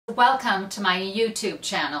Welcome to my YouTube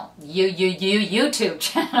channel. YouTube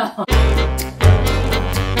channel.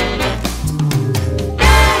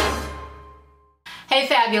 Hey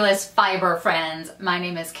fabulous fiber friends, my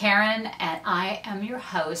name is Karen and I am your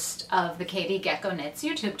host of the Katie Gecko Knits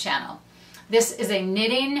YouTube channel. This is a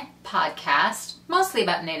knitting podcast, mostly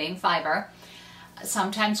about knitting, fiber,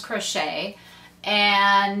 sometimes crochet,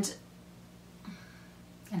 and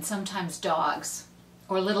sometimes dogs,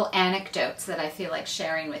 or little anecdotes that I feel like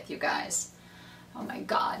sharing with you guys. Oh my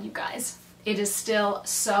God, you guys. It is still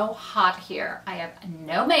so hot here. I have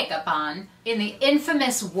no makeup on. In the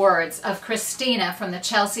infamous words of Christina from the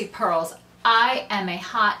Chelsea Pearls, I am a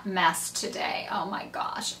hot mess today. Oh my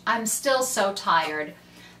gosh. I'm still so tired.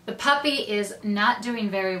 The puppy is not doing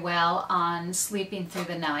very well on sleeping through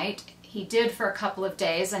the night. He did for a couple of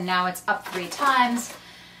days and now it's up 3 times.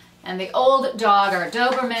 And the old dog, our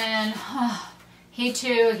Doberman, he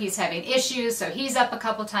too, he's having issues, so he's up a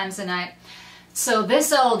couple times a night. So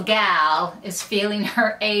this old gal is feeling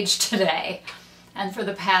her age today, and for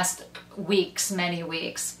the past weeks, many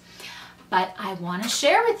weeks. But I want to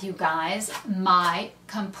share with you guys my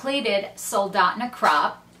completed Soldotna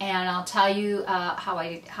crop, and I'll tell you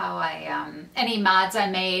any mods I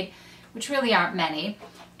made, which really aren't many,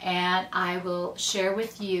 and I will share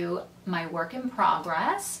with you my work in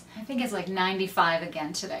progress. I think it's like 95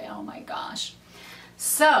 again today. Oh my gosh.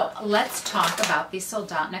 So let's talk about the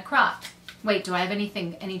Soldotna crop. Wait, do I have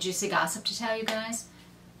any juicy gossip to tell you guys?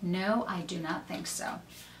 No, I do not think so.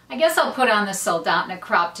 I guess I'll put on the Soldotna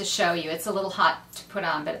crop to show you. It's a little hot to put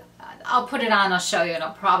on, but I'll put it on, I'll show you, and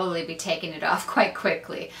I'll probably be taking it off quite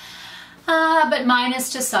quickly. But mine is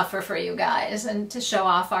to suffer for you guys and to show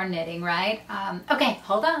off our knitting, right? Okay,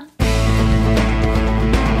 hold on.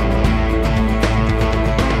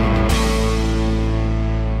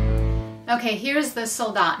 Okay, here's the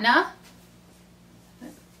Soldotna.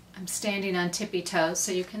 I'm standing on tippy toes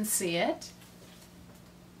so you can see it.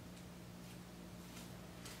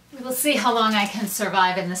 We will see how long I can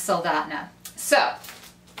survive in the Soldotna. So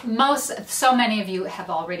many of you have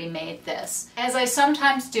already made this. As I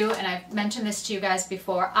sometimes do, and I've mentioned this to you guys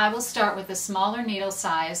before, I will start with a smaller needle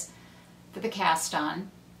size for the cast on,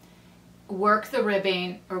 work the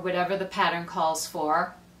ribbing or whatever the pattern calls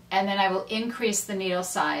for, and then I will increase the needle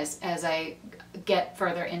size as I get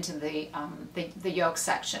further into the yoke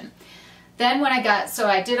section. Then when I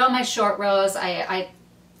did all my short rows, I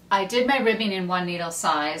did my ribbing in 1 needle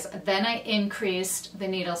size, then I increased the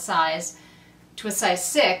needle size to a size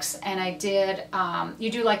 6, and I did,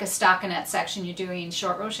 you do like a stockinette section, you're doing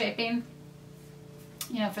short row shaping,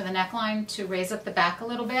 you know, for the neckline to raise up the back a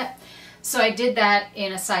little bit. So I did that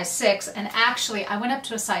in a size 6, and actually I went up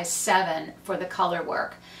to a size 7 for the color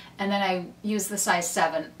work. And then I used the size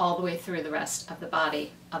 7 all the way through the rest of the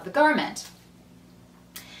body of the garment.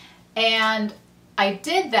 And I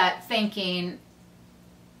did that thinking,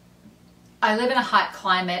 I live in a hot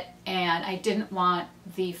climate and I didn't want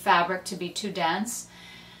the fabric to be too dense.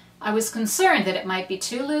 I was concerned that it might be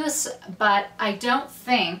too loose, but I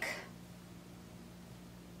think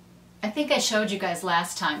I showed you guys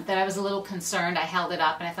last time that I was a little concerned. I held it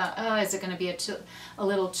up and I thought, oh, is it going to be a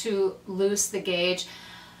little too loose, the gauge?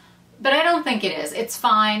 But I don't think it is. It's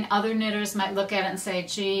fine. Other knitters might look at it and say,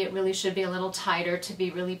 gee, it really should be a little tighter to be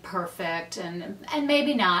really perfect, and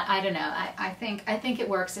maybe not. I don't know. I think it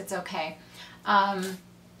works. It's okay.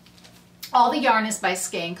 All the yarn is by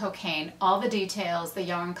Skein Cocaine. All the details, the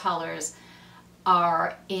yarn colors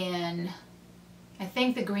are in, I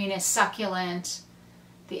think the green is Succulent,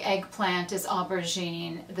 the eggplant is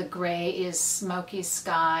Aubergine, the gray is Smoky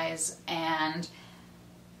Skies, and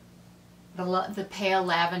the pale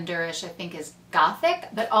lavenderish I think is Gothic,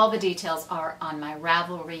 but all the details are on my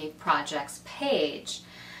Ravelry projects page.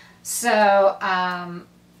 So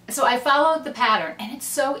so I followed the pattern and it's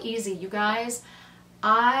so easy, you guys.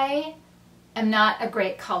 I am not a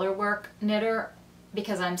great color work knitter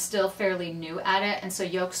because I'm still fairly new at it, and so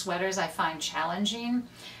yoke sweaters I find challenging,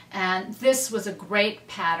 and this was a great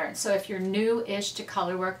pattern. So if you're new-ish to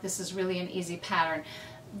color work, this is really an easy pattern.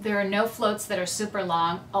 There are no floats that are super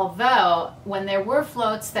long, although when there were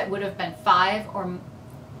floats that would have been 5 or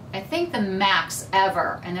I think the max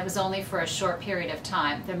ever, and it was only for a short period of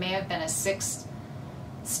time, there may have been a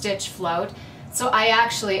 6-stitch float. So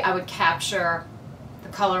I would capture the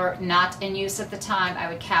color not in use at the time. I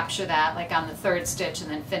would capture that like on the 3rd stitch and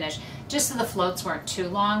then finish, just so the floats weren't too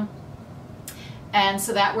long. And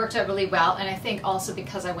so that worked out really well, and I think also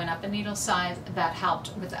because I went up a needle size, that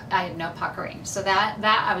helped with, I had no puckering. So that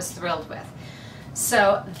I was thrilled with.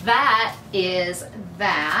 So that is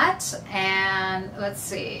that, and let's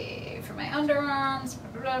see, for my underarms,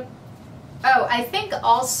 Oh, I think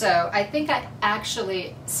I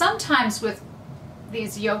actually, sometimes with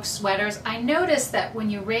these yoke sweaters, I notice that when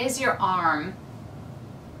you raise your arm,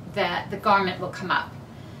 that the garment will come up.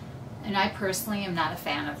 And I personally am not a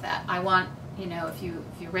fan of that. I want, you know, if you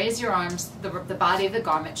raise your arms, the body of the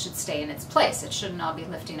garment should stay in its place. It shouldn't all be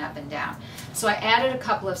lifting up and down. So I added a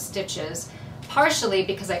couple of stitches, partially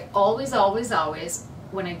because I always,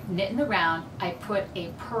 when I knit in the round, I put a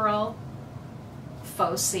purl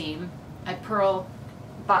faux seam, a purl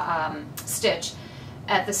stitch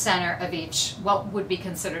at the center of each, what would be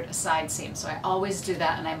considered a side seam. So I always do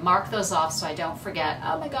that, and I mark those off so I don't forget,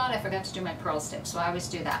 oh my god, I forgot to do my purl stitch. So I always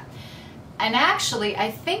do that. And actually, I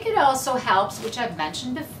think it also helps, which I've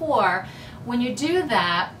mentioned before, when you do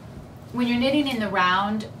that, when you're knitting in the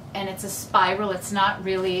round and it's a spiral, it's not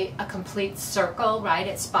really a complete circle, right?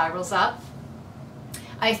 It spirals up.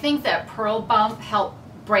 I think that purl bump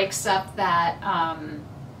breaks up that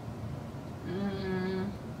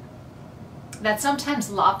that sometimes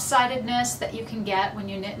lopsidedness that you can get when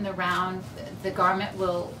you knit in the round. The garment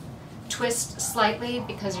will twist slightly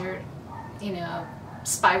because you're, you know,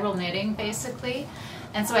 spiral knitting basically.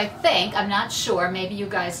 And so I think, I'm not sure, maybe you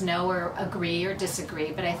guys know or agree or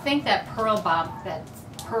disagree, but I think that purl bump, that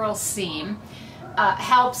purl seam,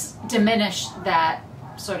 helps diminish that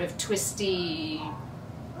sort of twisty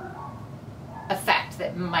effect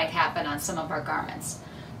that might happen on some of our garments.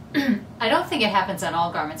 I don't think it happens on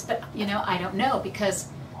all garments, but you know, I don't know, because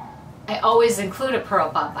I always include a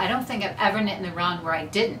purl bump. I don't think I've ever knit in the round where I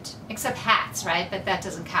didn't, except hats, right? But that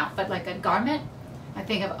doesn't count. But like a garment, I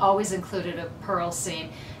think I've always included a purl seam,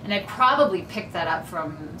 and I probably picked that up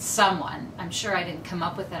from someone. I'm sure I didn't come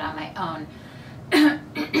up with it on my own.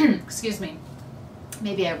 Excuse me.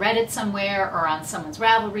 Maybe I read it somewhere or on someone's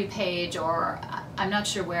Ravelry page, or I'm not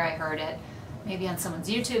sure where I heard it. Maybe on someone's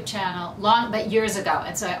YouTube channel, but years ago.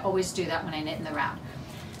 And so I always do that when I knit in the round.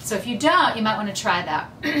 So if you don't, you might want to try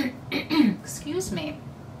that. Excuse me.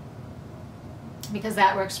 Because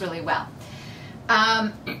that works really well.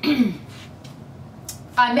 I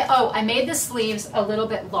made the sleeves a little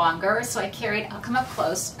bit longer, so I'll come up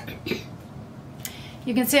close.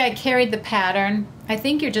 You can see I carried the pattern. I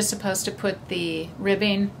think you're just supposed to put the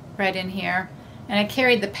ribbing right in here. And I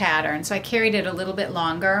carried the pattern, so I carried it a little bit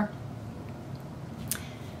longer,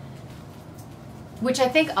 which I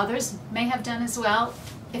think others may have done as well,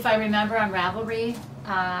 if I remember on Ravelry,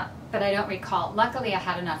 but I don't recall. Luckily I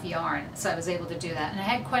had enough yarn, so I was able to do that. And I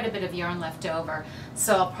had quite a bit of yarn left over,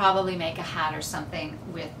 so I'll probably make a hat or something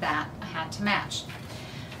with that, a hat to match.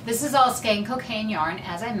 This is all Skein cocaine yarn,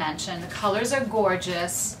 as I mentioned. The colors are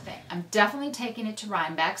gorgeous. I'm definitely taking it to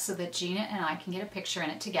Rhinebeck so that Gina and I can get a picture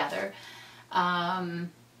in it together.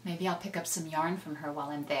 Maybe I'll pick up some yarn from her while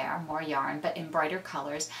I'm there, more yarn, but in brighter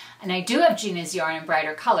colors. And I do have Gina's yarn in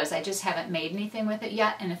brighter colors. I just haven't made anything with it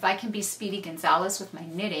yet. And if I can be Speedy Gonzalez with my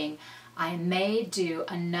knitting, I may do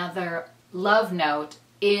another love note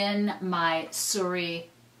in my Suri,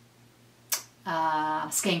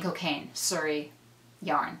 Skein cocaine, Suri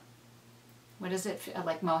yarn. What is it,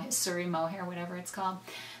 like Suri mohair, whatever it's called?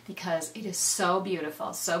 Because it is so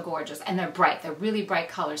beautiful, so gorgeous, and they're bright. They're really bright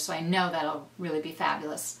colors, so I know that'll really be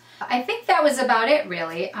fabulous. I think that was about it,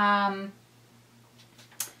 really. I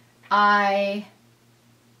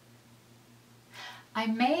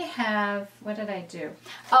may have, what did I do?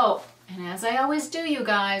 Oh, and as I always do, you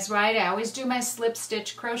guys, right? I always do my slip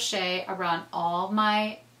stitch crochet around all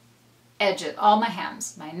my edges, all my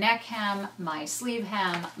hems, my neck hem, my sleeve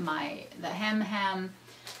hem, the hem,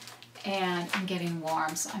 and I'm getting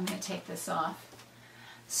warm, so I'm going to take this off.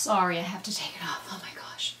 Sorry, I have to take it off. Oh my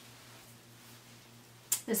gosh.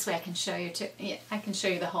 This way I can show you I can show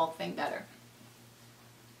you the whole thing better.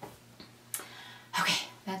 Okay,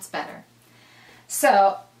 that's better.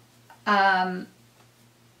 So, and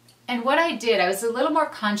what I did, I was a little more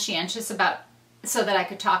conscientious about, so that I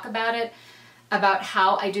could talk about it, about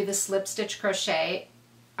how I do the slip stitch crochet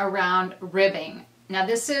around ribbing. Now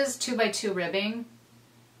this is 2x2 ribbing.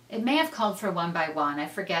 It may have called for 1x1, I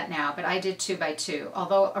forget now, but I did 2x2.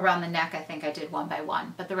 Although around the neck I think I did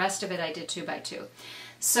 1x1, but the rest of it I did 2x2.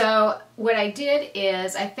 So what I did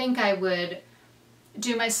is, I think I would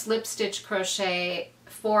do my slip stitch crochet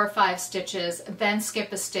 4 or 5 stitches, then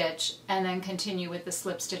skip a stitch, and then continue with the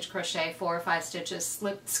slip stitch crochet 4 or 5 stitches,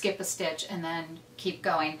 skip a stitch, and then keep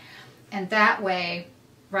going. And that way,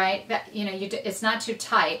 right, that, you know, it's not too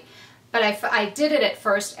tight, but I did it at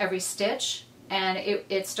first every stitch, and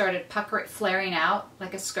it started flaring out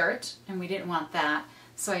like a skirt, and we didn't want that.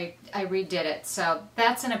 So I redid it. So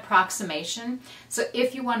that's an approximation. So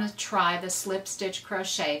if you want to try the slip stitch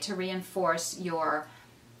crochet to reinforce your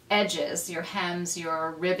edges, your hems,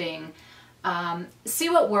 your ribbing, See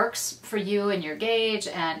what works for you and your gauge,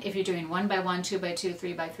 and if you're doing 1 by 1, 2 by 2,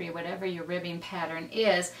 3 by 3, whatever your ribbing pattern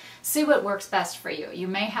is, see what works best for you. You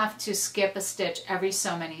may have to skip a stitch every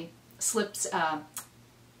so many slips,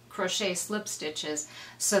 crochet slip stitches,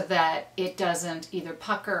 so that it doesn't either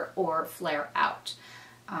pucker or flare out.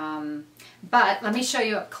 But let me show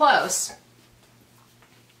you up close.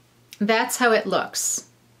 That's how it looks.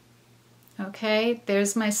 Okay,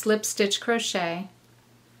 there's my slip stitch crochet.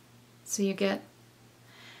 So you get,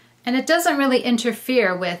 and it doesn't really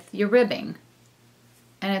interfere with your ribbing,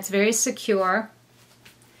 and it's very secure.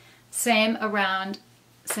 Same around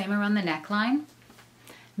the neckline.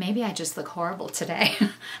 Maybe I just look horrible today.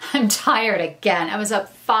 I'm tired again. I was up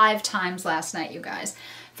 5 times last night, you guys,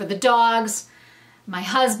 for the dogs. My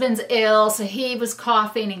husband's ill, so he was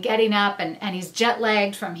coughing and getting up, and he's jet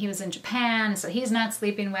lagged from, he was in Japan, so he's not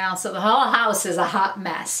sleeping well, so the whole house is a hot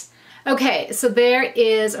mess. Okay, so there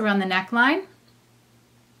is around the neckline.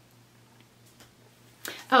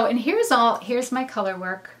 Oh, and here's my color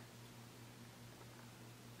work.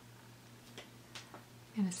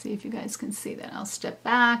 I'm gonna see if you guys can see that. I'll step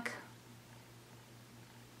back.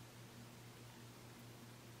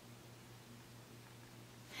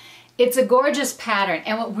 It's a gorgeous pattern,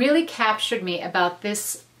 and what really captured me about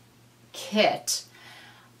this kit,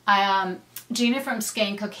 Gina from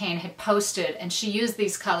Skein had posted, and she used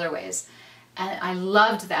these colorways, and I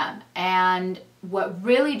loved them. And what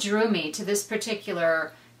really drew me to this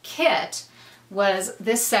particular kit was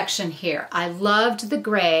this section here. I loved the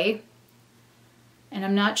gray, and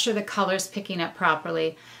I'm not sure the color's picking up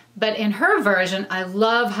properly, but in her version, I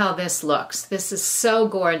love how this looks. This is so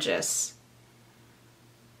gorgeous,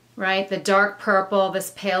 right? The dark purple,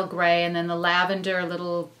 this pale gray, and then the lavender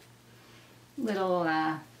little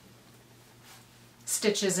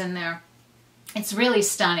stitches in there. It's really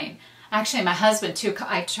stunning. Actually, my husband too,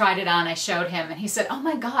 I tried it on, I showed him, and he said, oh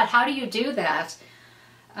my God, how do you do that?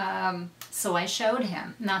 So I showed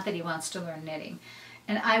him, not that he wants to learn knitting.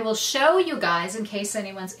 And I will show you guys, in case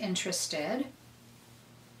anyone's interested,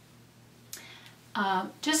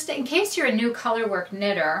 just in case you're a new colorwork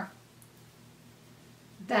knitter,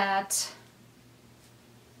 that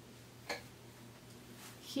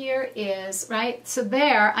here is, right, so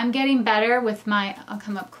there, I'm getting better with my, I'll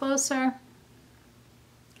come up closer.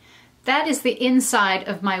 That is the inside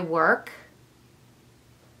of my work.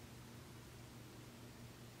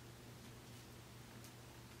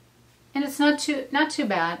 And it's not too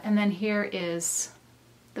bad. And then here is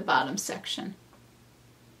the bottom section.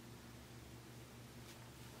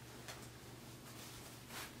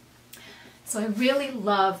 So I really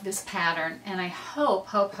love this pattern, and I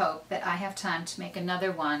hope that I have time to make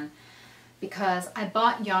another one, because I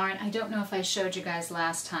bought yarn. I don't know if I showed you guys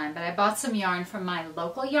last time, but I bought some yarn from my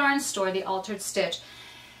local yarn store, the Altered Stitch,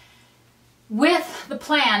 with the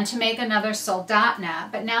plan to make another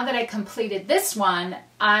Soldotna. But now that I completed this one,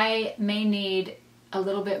 I may need a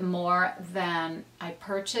little bit more than I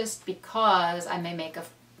purchased, because I may make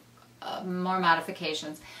more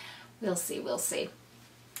modifications. We'll see, we'll see.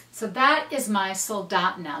 So that is my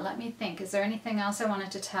Soldotna. Let me think, is there anything else I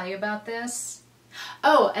wanted to tell you about this?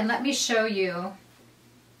 Oh, and let me show you.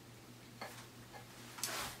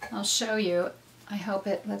 I'll show you. I hope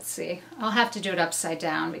it, let's see. I'll have to do it upside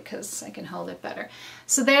down because I can hold it better.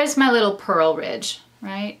 So there's my little purl ridge,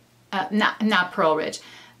 right? Not purl ridge,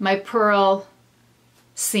 my purl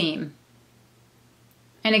seam.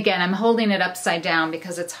 And again, I'm holding it upside down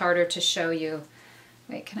because it's harder to show you.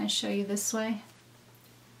 Wait, can I show you this way?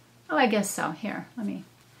 Oh, I guess so. Here, I'm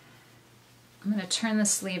going to turn the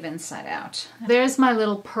sleeve inside out. There's my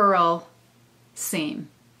little purl seam.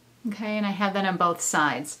 Okay, and I have that on both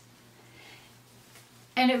sides.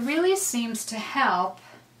 And it really seems to help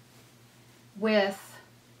with,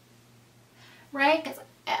 right?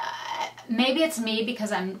 Maybe it's me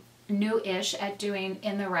because I'm new-ish at doing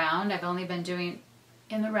in the round. I've only been doing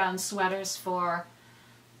in the round sweaters for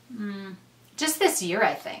just this year,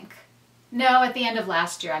 I think. No, at the end of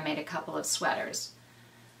last year I made a couple of sweaters.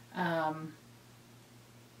 I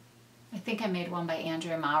think I made one by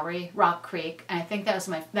Andrea Mowry, Rock Creek, and I think that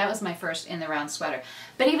was my first in the round sweater.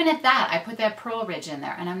 But even at that, I put that purl ridge in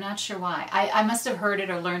there, and I'm not sure why. I must have heard it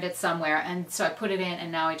or learned it somewhere, and so I put it in, and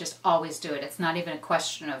now I just always do it. It's not even a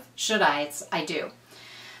question of should I, it's I do.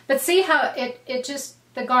 But see how it just,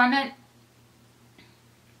 the garment,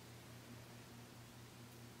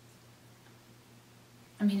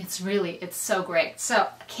 I mean, it's so great. So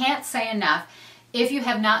I can't say enough. If you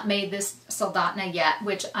have not made this Soldotna yet,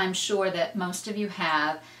 which I'm sure that most of you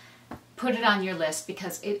have, put it on your list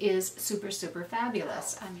because it is super, super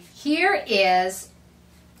fabulous. I mean, here is,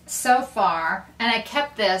 so far, and I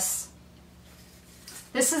kept this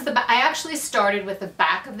This is I actually started with the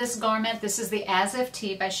back of this garment. This is the As If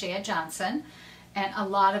Tee by Shay Johnson. And a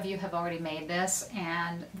lot of you have already made this,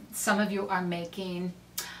 and some of you are making,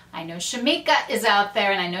 I know Shamika is out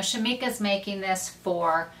there, and I know Shamika's making this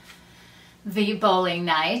for the bowling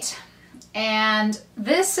night. And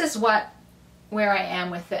this is where I am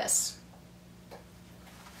with this.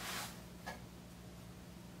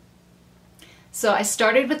 So I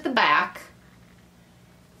started with the back,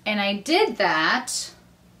 and I did that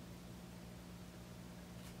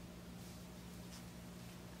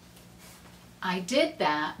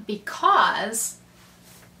because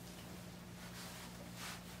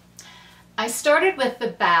I started with the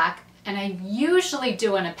back, and I usually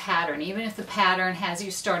do in a pattern, even if the pattern has you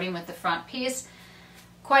starting with the front piece,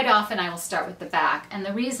 quite often I will start with the back. And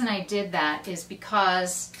the reason I did that is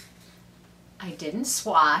because I didn't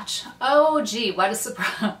swatch. Oh gee, what a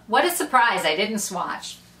surprise. What a surprise, I didn't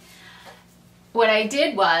swatch. What I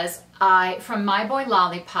did was, from My Boy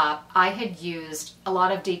Lollipop, I had used a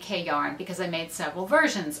lot of DK yarn because I made several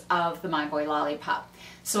versions of the My Boy Lollipop.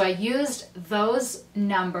 So I used those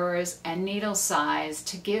numbers and needle size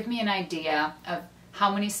to give me an idea of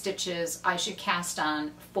how many stitches I should cast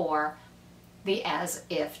on for the As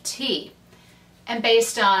If Tee. And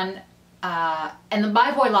based on, and the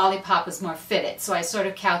My Boy Lollipop was more fitted, so I sort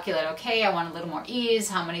of calculate, okay, I want a little more ease,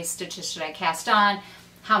 how many stitches should I cast on?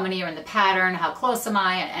 How many are in the pattern, how close am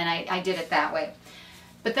I, and I did it that way.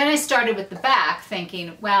 But then I started with the back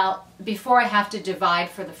thinking, well, before I have to divide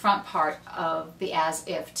for the front part of the As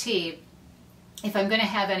If Tee, if I'm going to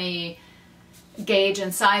have any gauge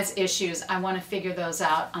and size issues, I want to figure those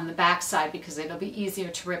out on the back side because it'll be easier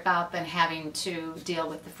to rip out than having to deal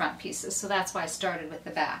with the front pieces. So that's why I started with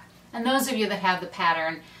the back. And those of you that have the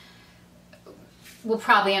pattern will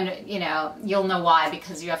probably, you'll know why,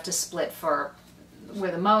 because you have to split for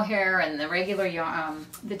where the mohair and the regular yarn,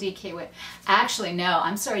 the DK WIP. Actually, no,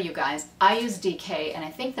 I'm sorry you guys, I use DK, and I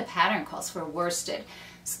think the pattern calls for worsted.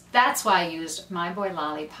 So that's why I used My Boy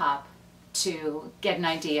Lollipop to get an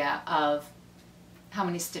idea of how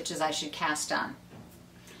many stitches I should cast on.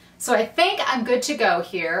 So I think I'm good to go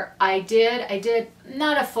here. I did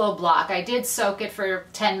not a full block. I did soak it for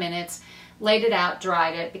 10 minutes, laid it out,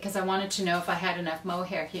 dried it, because I wanted to know if I had enough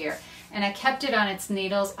mohair here. And I kept it on its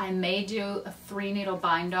needles. I may do a 3-needle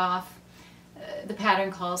bind off. The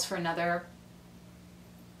pattern calls for another.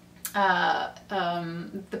 The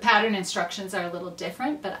pattern instructions are a little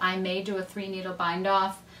different, but I may do a 3-needle bind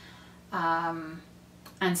off.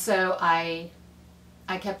 And so I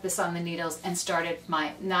kept this on the needles and started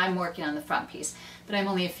now I'm working on the front piece, but I'm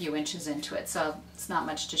only a few inches into it, so it's not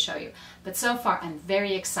much to show you. But so far, I'm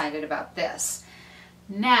very excited about this.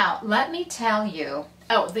 Now, let me tell you,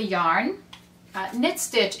 the yarn. Knit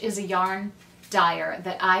Stitch is a yarn dyer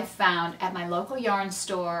that I found at my local yarn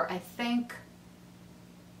store, I think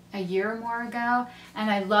a year or more ago,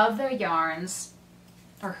 and I love their yarns,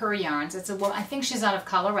 or her yarns. I think she's out of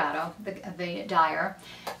Colorado, the dyer.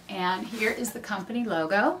 And here is the company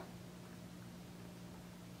logo,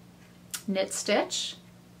 Knit Stitch.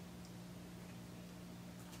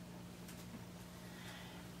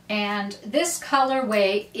 And this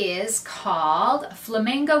colorway is called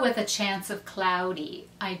Flamingo with a Chance of Cloudy.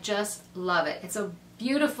 I just love it. It's a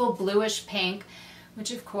beautiful bluish pink,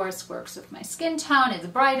 which of course works with my skin tone. It's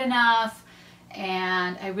bright enough,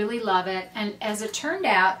 and I really love it. And as it turned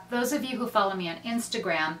out, those of you who follow me on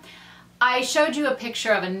Instagram, I showed you a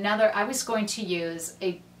picture of I was going to use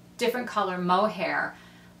a different color mohair,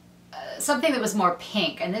 something that was more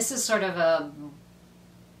pink, and this is sort of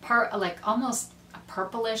like almost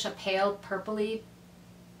purplish, a pale purpley.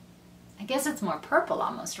 I guess it's more purple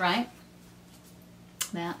almost, right?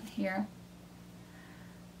 That here.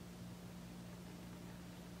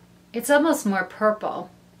 It's almost more purple.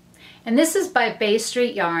 And this is by Bay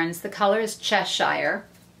Street Yarns. The color is Cheshire.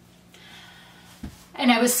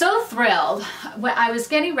 And I was so thrilled when I was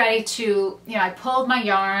getting ready to, I pulled my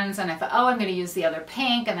yarns and I thought, oh, I'm going to use the other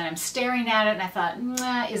pink, and then I'm staring at it and I thought,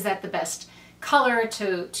 nah, is that the best color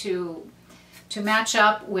to match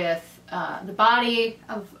up with the body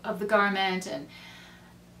of the garment?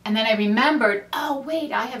 And then I remembered, oh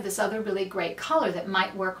wait, I have this other really great color that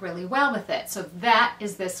might work really well with it. So that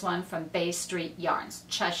is this one from Bay Street Yarns,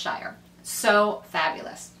 Cheshire. So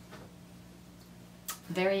fabulous.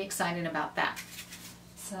 Very excited about that.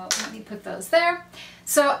 So let me put those there.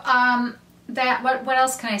 So what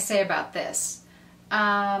else can I say about this?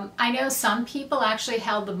 I know some people actually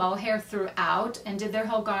held the mohair throughout and did their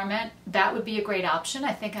whole garment. That would be a great option.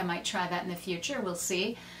 I think I might try that in the future. We'll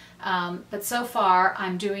see. But so far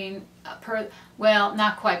I'm doing well,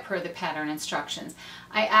 not quite per the pattern instructions.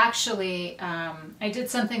 I actually, I did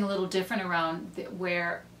something a little different around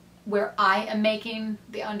where I am making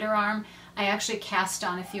the underarm. I actually cast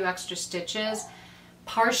on a few extra stitches,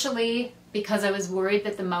 partially because I was worried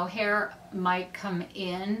that the mohair might come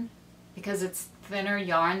in because it's thinner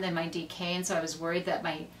yarn than my DK, and so I was worried that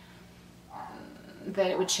that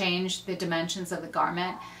it would change the dimensions of the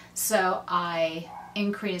garment. So I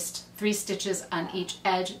increased 3 stitches on each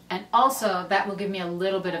edge, and also that will give me a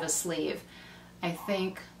little bit of a sleeve. I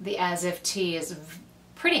think the as if tee is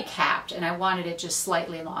pretty capped and I wanted it just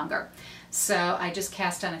slightly longer. So I just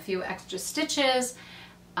cast on a few extra stitches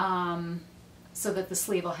so that the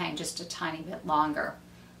sleeve will hang just a tiny bit longer.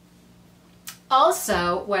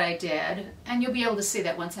 Also what I did, and you'll be able to see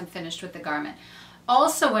that once I'm finished with the garment,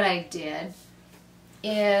 also what I did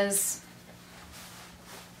is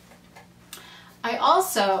I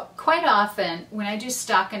also, quite often when I do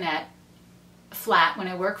stockinette flat, when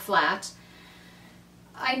I work flat,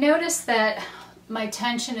 I notice that my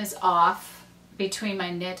tension is off between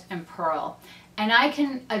my knit and purl, and I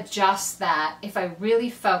can adjust that if I really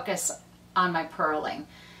focus on my purling.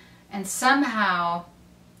 And somehow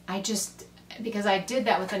I just, because I did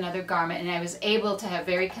that with another garment and I was able to have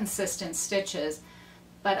very consistent stitches,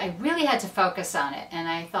 but I really had to focus on it, and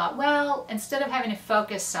I thought, well, instead of having to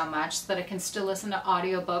focus so much so that I can still listen to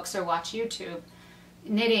audiobooks or watch YouTube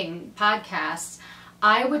knitting podcasts,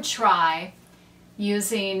 I would try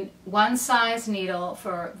using one size needle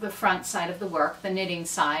for the front side of the work, the knitting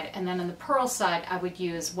side, and then on the purl side I would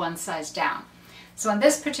use one size down. So on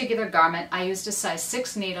this particular garment I used a size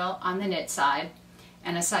 6 needle on the knit side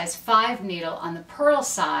and a size 5 needle on the purl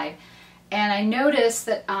side, and I noticed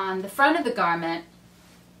that on the front of the garment,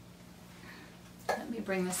 let me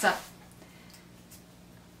bring this up.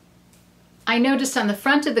 I noticed on the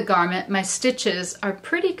front of the garment my stitches are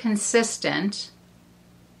pretty consistent,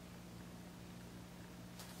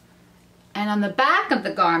 and on the back of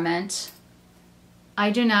the garment I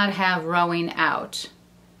do not have rowing out.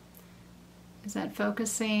 Is that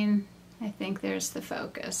focusing? I think there's the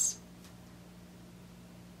focus.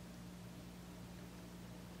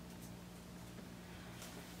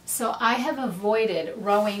 So I have avoided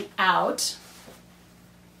rowing out.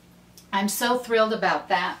 I'm so thrilled about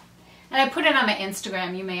that. And I put it on my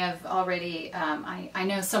Instagram. You may have already, I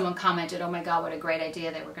know someone commented, oh my God, what a great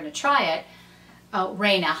idea, they were going to try it. Oh,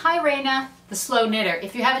 Raina. Hi, Raina, the Slow Knitter.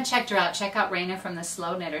 If you haven't checked her out, check out Raina from the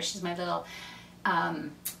Slow Knitter. She's my little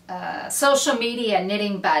social media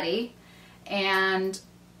knitting buddy. And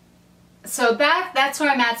so that's where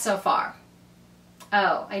I'm at so far.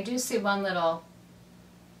 Oh, I do see one little,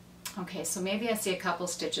 okay, so maybe I see a couple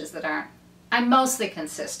stitches that aren't, I'm mostly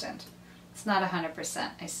consistent. It's not 100%.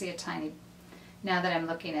 I see a tiny, now that I'm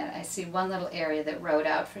looking at it, I see one little area that rode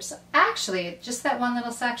out for some, actually, just that one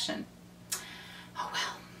little section. Oh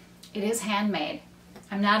well, it is handmade.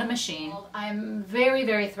 I'm not a machine. I'm very,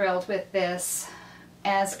 very thrilled with this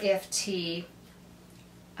as if tee.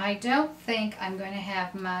 I don't think I'm going to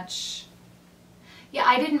have much, yeah,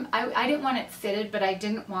 I didn't want it fitted, but I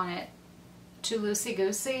didn't want it too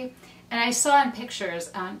loosey-goosey. And I saw in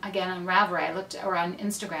pictures, again on Ravelry, I looked, or on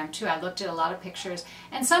Instagram too, I looked at a lot of pictures,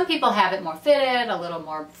 and some people have it more fitted, a little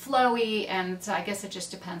more flowy, and so I guess it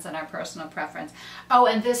just depends on our personal preference. Oh,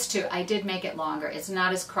 and this too, I did make it longer. It's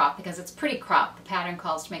not as cropped because it's pretty cropped. The pattern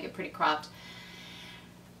calls to make it pretty cropped.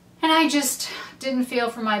 And I just didn't feel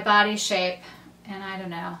for my body shape, and I don't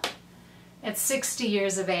know. At 60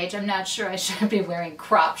 years of age, I'm not sure I should be wearing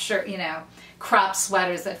crop shirt, you know, crop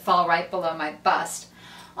sweaters that fall right below my bust.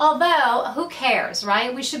 Although, who cares,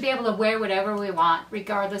 right? We should be able to wear whatever we want,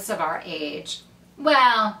 regardless of our age.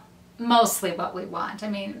 Well, mostly what we want. I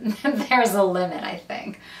mean, there's a limit, I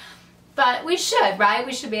think. But we should, right?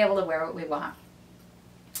 We should be able to wear what we want.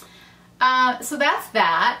 So that's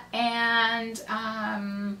that. And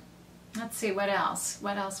let's see, what else?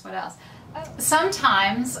 What else?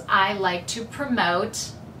 Sometimes I like to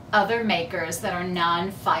promote other makers that are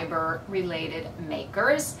non-fiber related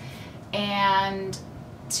makers. And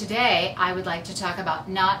today I would like to talk about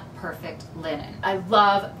notPerfect linen. I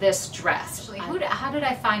love this dress. Actually, how did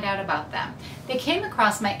I find out about them? They came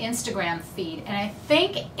across my Instagram feed, and I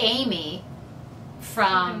think Amy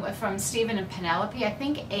from Stephen and Penelope, I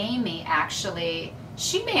think Amy actually,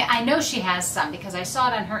 I know she has some because I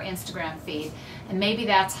saw it on her Instagram feed, and maybe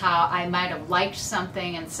that's how I might have liked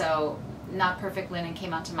something, and so notPerfect linen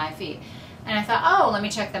came onto my feed. And I thought, oh, let me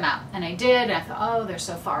check them out. And I did, and I thought, oh, they're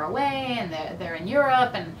so far away, and they're in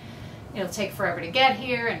Europe, and it'll take forever to get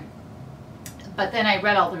here. And But then I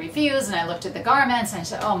read all the reviews and I looked at the garments and I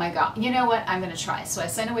said, oh my God, you know what, I'm gonna try. So I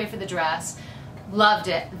sent away for the dress, loved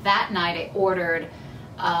it. That night I ordered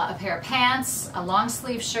a pair of pants, a long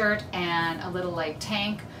sleeve shirt, and a little like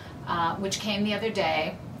tank, which came the other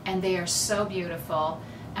day, and they are so beautiful.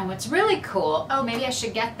 And what's really cool, oh, maybe I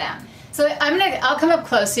should get them. So I'll come up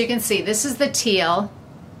close so you can see. This is the teal.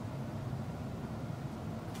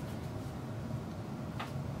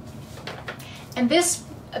 And this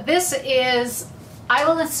is, I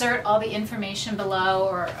will insert all the information below,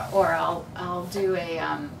 or I'll do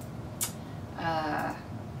a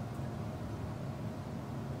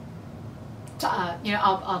you know,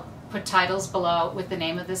 I'll put titles below with the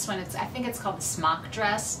name of this one. I think it's called the smock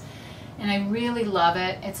dress, and I really love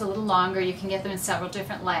it. It's a little longer. You can get them in several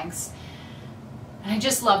different lengths, and I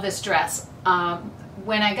just love this dress.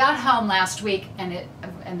 When I got home last week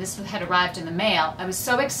and this had arrived in the mail, I was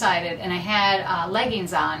so excited, and I had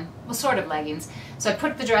leggings on, well, sort of leggings. So I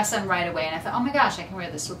put the dress on right away, and I thought, oh my gosh, I can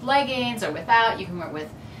wear this with leggings or without. You can wear it with,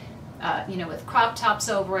 you know, with crop tops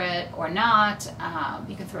over it or not.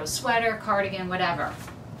 You can throw a sweater, cardigan, whatever.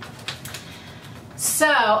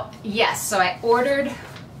 So yes, so I ordered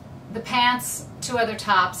the pants, 2 other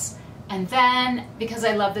tops, and then because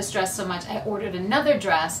I love this dress so much, I ordered another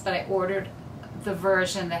dress, but I ordered the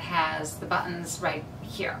version that has the buttons right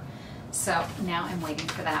here. So now I'm waiting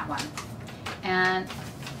for that one.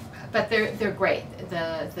 But they're great.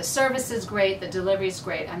 The service is great, the delivery is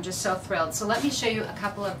great. I'm just so thrilled. So let me show you a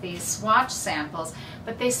couple of these swatch samples.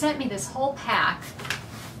 But they sent me this whole pack.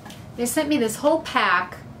 They sent me this whole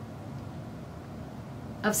pack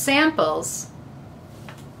of samples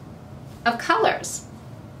of colors,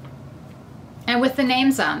 and with the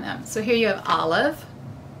names on them. So here you have olive,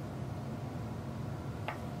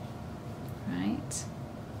 right?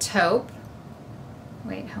 Taupe.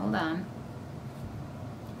 Wait, hold on.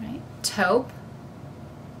 Right? Taupe.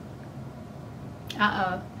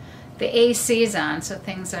 Uh-oh. The AC's on, so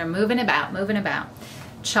things are moving about, moving about.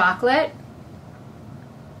 Chocolate.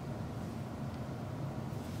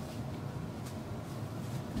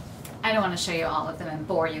 I don't want to show you all of them and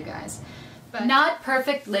bore you guys. But Not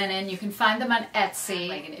Perfect Linen, you can find them on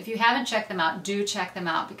Etsy. If you haven't checked them out, do check them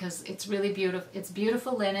out because it's really beautiful. It's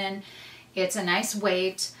beautiful linen. It's a nice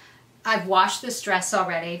weight. I've washed this dress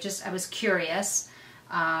already, I was curious.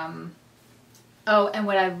 Oh, and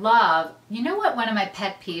what I love, you know what one of my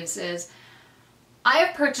pet peeves is? I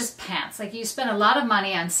have purchased pants. Like, you spend a lot of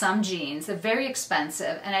money on some jeans, they're very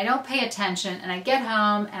expensive, and I don't pay attention, and I get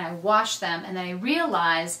home and I wash them, and then I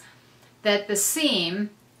realize that the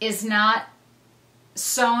seam is not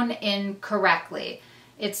sewn in correctly.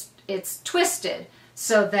 It's twisted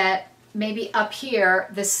so that maybe up here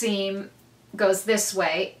the seam goes this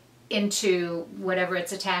way into whatever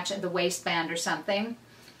it's attached at the waistband or something.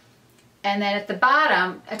 And then at the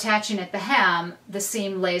bottom, attaching at the hem, the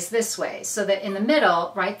seam lays this way, so that in the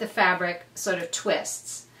middle, right, the fabric sort of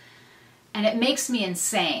twists. And it makes me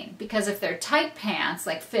insane, because if they're tight pants,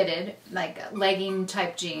 like fitted, like legging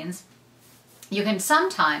type jeans, you can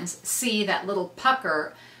sometimes see that little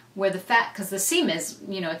pucker where the because the seam is,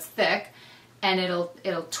 you know, it's thick, and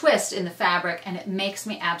it'll twist in the fabric, and it makes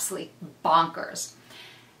me absolutely bonkers.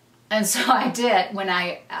 And so I did, when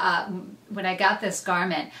I got this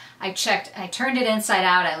garment, I turned it inside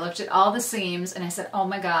out, I looked at all the seams, and I said, oh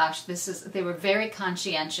my gosh, they were very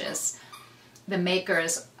conscientious, the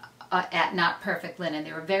makers at Not Perfect Linen.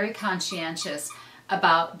 They were very conscientious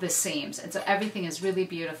about the seams, and so everything is really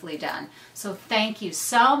beautifully done. So thank you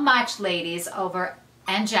so much, ladies,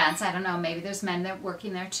 and gents, I don't know, maybe there's men that are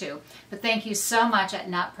working there too, but thank you so much at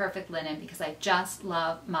Not Perfect Linen, because I just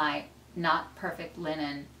love my Not Perfect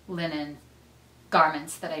Linen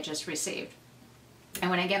garments that I just received. And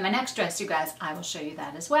when I get my next dress, you guys, I will show you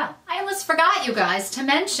that as well. I almost forgot, you guys, to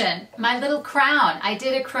mention my little crown. I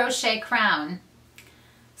did a crochet crown.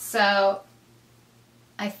 So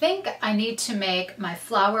I think I need to make my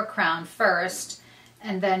flower crown first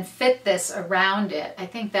and then fit this around it. I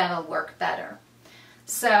think that'll work better.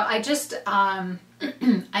 So I just, I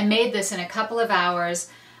made this in a couple of hours.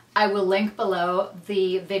 I will link below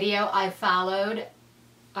the video I followed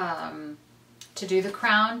to do the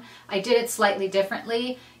crown. I did it slightly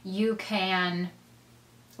differently. You can,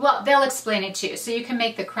 well, they'll explain it to you. So you can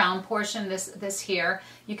make the crown portion, this here,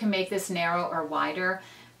 you can make this narrow or wider.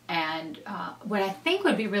 And what I think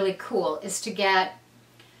would be really cool is to get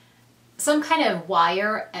some kind of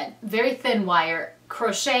wire, very thin wire,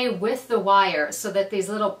 crochet with the wire so that these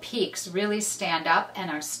little peaks really stand up and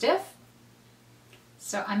are stiff.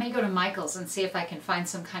 So I may go to Michael's and see if I can find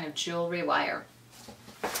some kind of jewelry wire.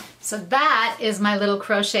 So that is my little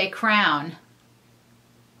crochet crown.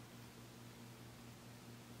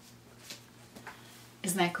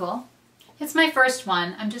 Isn't that cool? It's my first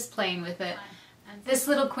one. I'm just playing with it. This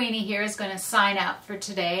little queenie here is going to sign out for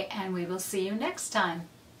today, and we will see you next time.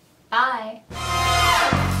 Bye.